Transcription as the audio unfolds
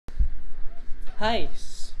Hi,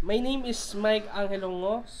 my name is Mike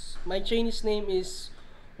Angelongo. My Chinese name is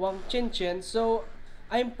Wang Chen Chen. So,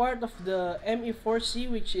 I'm part of the ME4C,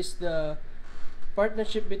 which is the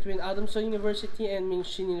partnership between Adamson University and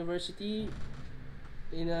Mingshin University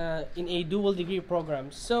in a dual degree program.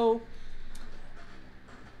 So,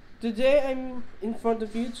 today I'm in front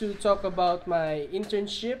of you to talk about my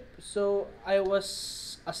internship. So, I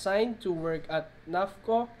was assigned to work at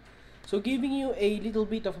NAFCO. So giving you a little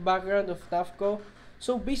bit of background of NAFCO.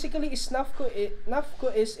 So basically,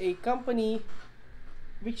 NAFCO is a company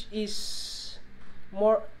which is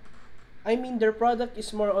more. I mean, their product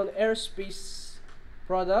is more on aerospace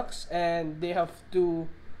products, and they have two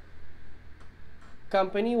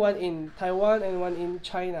company, one in Taiwan and one in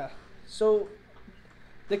China. So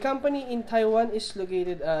the company in Taiwan is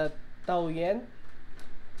located at Taoyuan.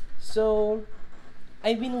 So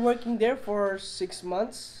I've been working there for 6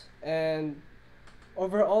 months, and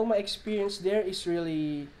overall my experience there is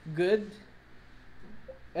really good,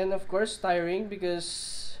 and of course tiring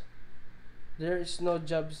because there is no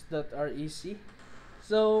jobs that are easy.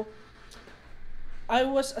 So I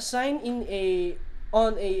was assigned in a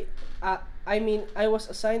on a I mean I was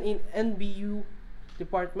assigned in NBU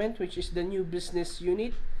department, which is the new business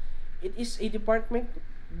unit. It is a department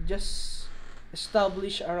just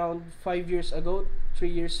established around 5 years ago,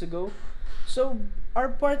 3 years ago. So our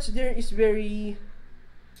parts there is very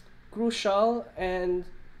crucial and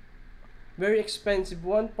very expensive.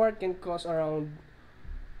 One part can cost around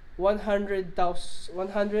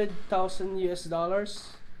 100,000 US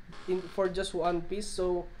dollars in for just one piece.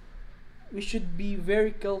 So we should be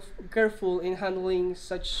very careful in handling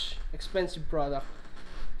such expensive product.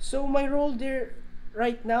 So my role there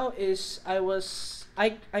right now is I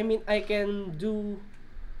mean I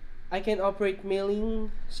can operate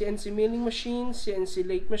milling, CNC milling machines, CNC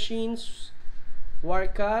lathe machines, wire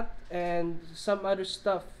cut, and some other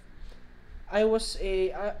stuff. I was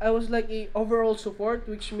like a overall support,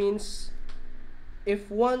 which means if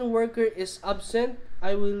one worker is absent,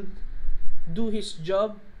 I will do his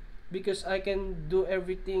job because I can do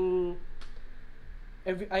everything.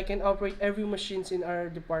 I can operate every machines in our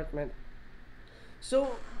department.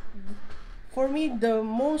 So for me, the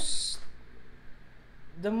most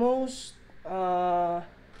what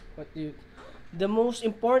do you the most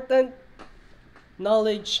important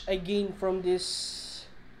knowledge I gained from this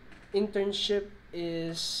internship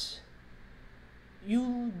is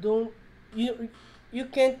you don't you you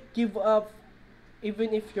can't give up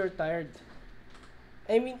even if you're tired.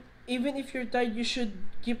 I mean, even if you're tired, you should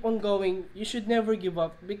keep on going. You should never give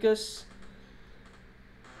up because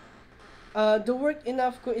the work in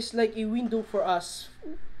AFCO is like a window for us.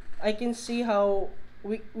 I can see how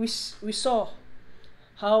we saw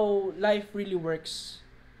how life really works,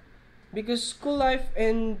 because school life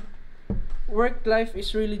and work life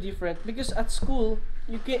is really different. Because at school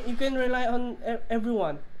you can rely on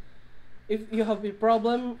everyone. If you have a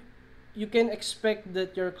problem, you can expect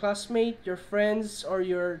that your classmate, your friends, or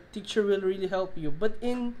your teacher will really help you. But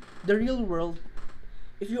in the real world,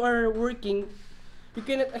 if you are working, you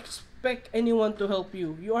cannot expect anyone to help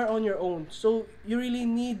you. You are on your own. So you really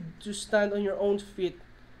need to stand on your own feet.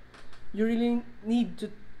 You really need to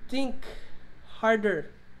think harder,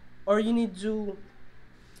 or you need to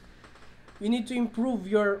improve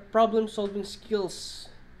your problem solving skills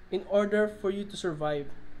in order for you to survive.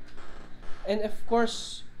 And of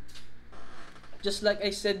course, just like I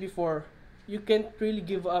said before, you can't really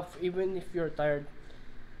give up even if you're tired,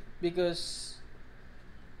 because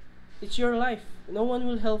it's your life. No one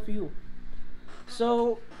will help you.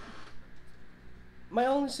 So my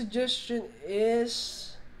only suggestion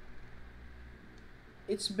is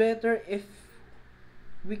it's better if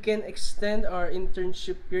we can extend our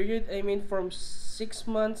internship period. I mean, from 6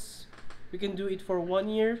 months, we can do it for 1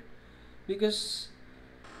 year, because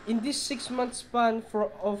in this 6 month span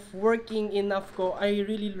of working in NAFCO, I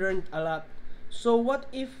really learned a lot. So what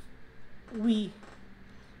if we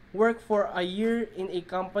work for a year in a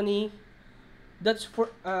company? That's for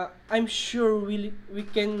I'm sure we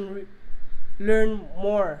can learn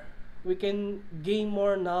more. We can gain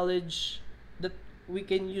more knowledge that we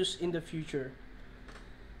can use in the future.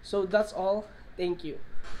 So that's all. Thank you.